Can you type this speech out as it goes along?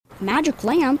Magic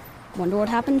lamp? Wonder what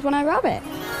happens when I rub it.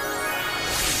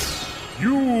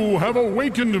 You have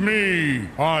awakened me.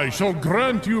 I shall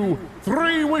grant you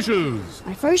 3 wishes.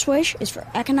 My first wish is for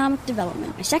economic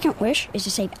development. My second wish is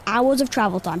to save hours of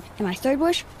travel time. And my third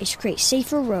wish is to create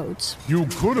safer roads. You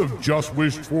could have just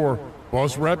wished for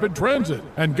Bus Rapid Transit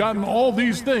and gotten all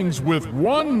these things with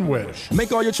 1 wish.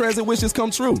 Make all your transit wishes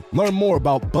come true. Learn more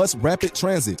about Bus Rapid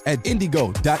Transit at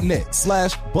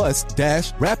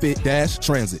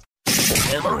indigo.net/bus-rapid-transit.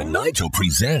 Hammer and Nigel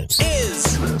presents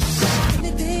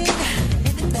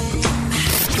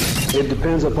It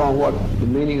depends upon what the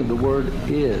meaning of the word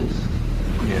is.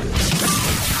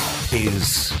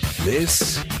 Is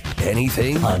this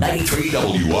anything? On 93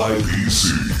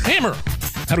 WIBC. Hammer,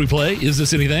 how do we play? Is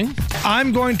this anything?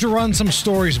 I'm going to run some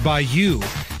stories by you.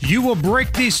 You will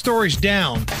break these stories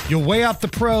down. You'll weigh out the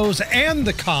pros and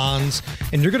the cons,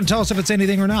 and you're going to tell us if it's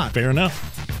anything or not. Fair enough.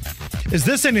 Is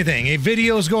this anything? A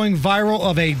video is going viral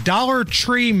of a Dollar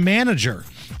Tree manager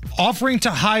offering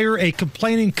to hire a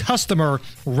complaining customer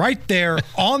right there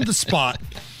on the spot.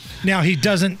 Now, he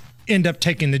doesn't end up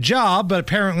taking the job, but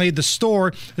apparently the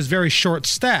store is very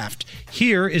short-staffed.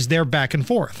 Here is their back and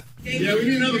forth. Yeah, we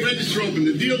need another register open.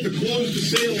 The deal to close the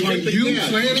sale. Are you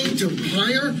planning to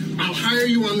hire? I'll hire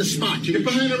you on the spot. Get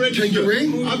behind the register. Can you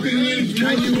ring? I've been waiting.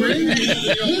 Can you ring?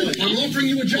 Look, I'm offering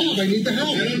you a job. I need the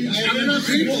help. I'm not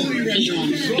people.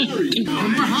 I'm sorry.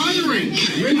 I'm hiring.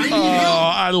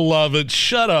 I love it.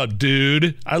 Shut up,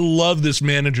 dude. I love this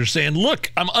manager saying,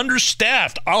 look, I'm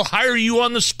understaffed. I'll hire you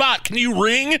on the spot. Can you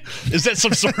ring? Is that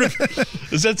some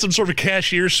sort of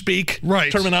cashier speak?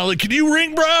 Right. Terminology. Can you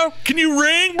ring, bro? Can you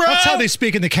ring, bro? That's how they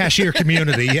speak in the cashier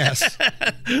community, yes.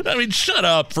 I mean, shut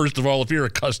up, first of all, if you're a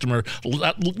customer,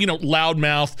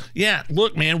 loudmouth. Yeah,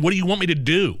 look, man, what do you want me to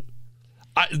do?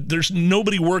 There's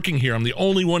nobody working here. I'm the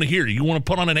only one here. You want to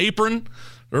put on an apron?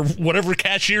 Or whatever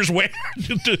cashiers wear.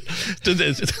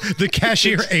 The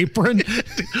cashier apron?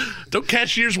 Don't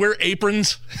cashiers wear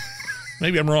aprons?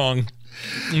 Maybe I'm wrong.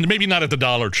 Maybe not at the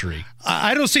Dollar Tree.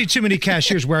 I don't see too many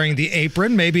cashiers wearing the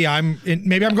apron. Maybe I'm going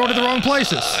to the wrong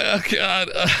places.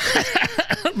 God.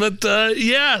 But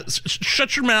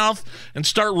shut your mouth and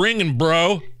start ringing,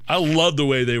 bro. I love the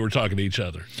way they were talking to each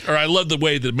other. Or I love the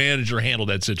way the manager handled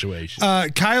that situation.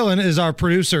 Kylan is our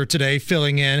producer today,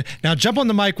 filling in. Now, jump on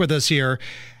the mic with us here.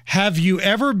 Have you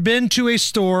ever been to a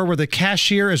store where the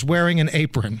cashier is wearing an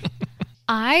apron?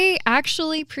 I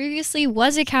actually previously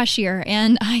was a cashier,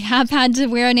 and I have had to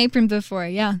wear an apron before,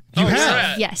 yeah. You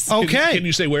have? Yes. Okay. Can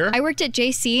you say where? I worked at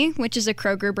JC, which is a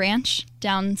Kroger branch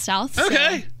down south.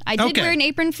 Okay. So I did wear an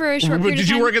apron for a short period of time. Did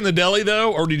you work in the deli,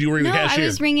 though, or did you work in the cashier? No,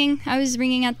 I was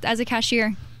ringing as a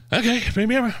cashier. Okay.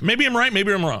 Maybe I'm right,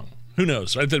 maybe I'm wrong. Who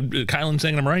knows? Kylan's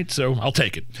saying I'm right, so I'll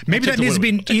take it. Maybe that needs to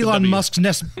be Elon Musk's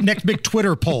next big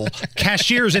Twitter poll.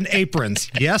 Cashiers and aprons.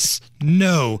 Yes?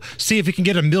 No. See if he can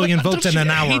get 1 million votes in an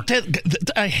hour.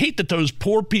 I hate that those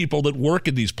poor people that work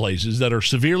in these places that are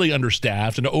severely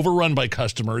understaffed and overrun by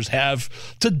customers have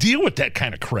to deal with that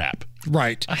kind of crap.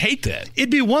 Right. I hate that. It'd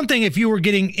be one thing if you were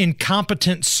getting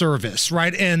incompetent service,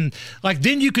 right? And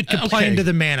then you could complain to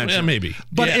the manager. Yeah, maybe.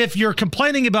 But if you're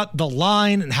complaining about the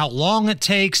line and how long it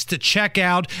takes to check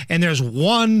out and there's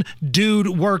one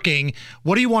dude working,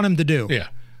 what do you want him to do? Yeah.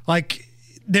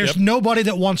 There's nobody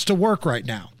that wants to work right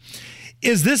now.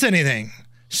 Is this anything?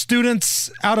 Students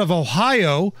out of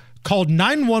Ohio called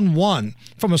 911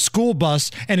 from a school bus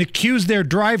and accused their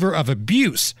driver of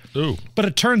abuse. Ooh. But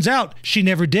it turns out she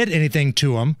never did anything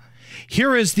to him.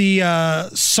 Here is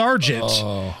the sergeant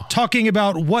talking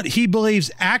about what he believes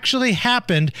actually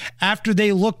happened after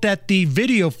they looked at the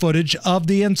video footage of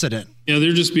the incident. Yeah,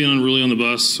 they're just being unruly on the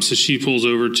bus. So she pulls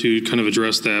over to kind of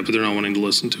address that, but they're not wanting to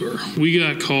listen to her. We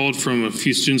got called from a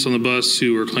few students on the bus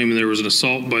who were claiming there was an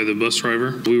assault by the bus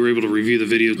driver. We were able to review the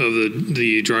video of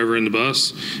the driver in the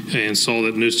bus and saw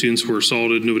that no students were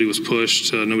assaulted, nobody was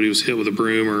pushed, nobody was hit with a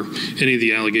broom or any of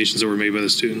the allegations that were made by the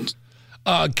students.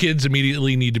 Kids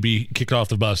immediately need to be kicked off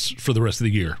the bus for the rest of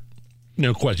the year.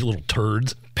 No question, little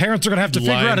turds. Parents are going to have to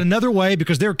figure out another way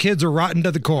because their kids are rotten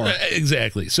to the core.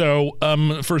 Exactly. So,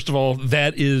 first of all,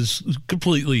 that is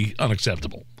completely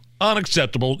unacceptable.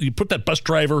 Unacceptable. You put that bus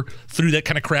driver through that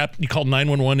kind of crap. You call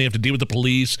 911. You have to deal with the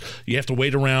police. You have to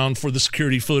wait around for the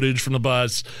security footage from the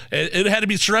bus. It had to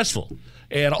be stressful.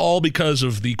 And all because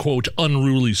of the, quote,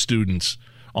 unruly students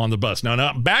on the bus.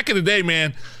 Now, back in the day,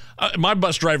 man, my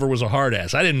bus driver was a hard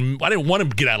ass. I didn't want him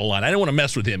to get out of line. I didn't want to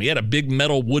mess with him. He had a big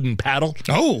metal wooden paddle.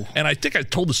 Oh. And I think I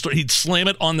told the story. He'd slam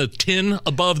it on the tin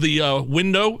above the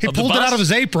window. He pulled it out of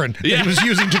his apron that he was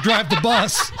using to drive the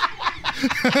bus.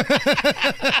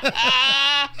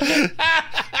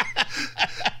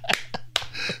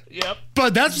 Yep.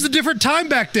 But that's a different time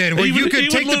back then where you could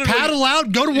take the paddle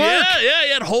out, go to work. Yeah, he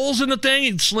had holes in the thing.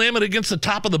 He'd slam it against the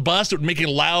top of the bus. It would make a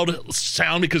loud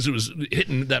sound because it was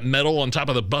hitting that metal on top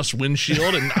of the bus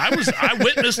windshield. And I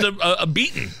witnessed a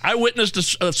beating. I witnessed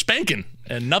a spanking.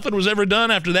 And nothing was ever done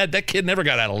after that. That kid never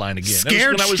got out of line again.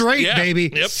 Scared straight,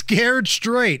 baby. Yep. Scared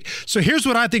straight. So here's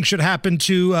what I think should happen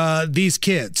to these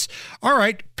kids. All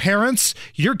right, parents,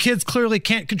 your kids clearly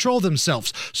can't control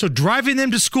themselves. So driving them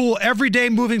to school every day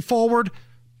moving forward,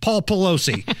 Paul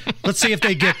Pelosi. Let's see if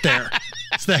they get there.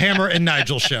 It's the Hammer and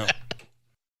Nigel Show.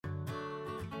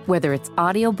 Whether it's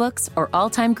audiobooks or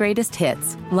all-time greatest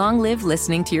hits, long live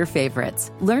listening to your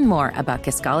favorites. Learn more about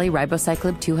Kisqali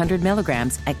Ribociclib 200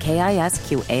 milligrams at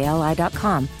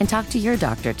KISQALI.com and talk to your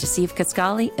doctor to see if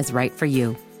Kisqali is right for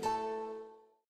you.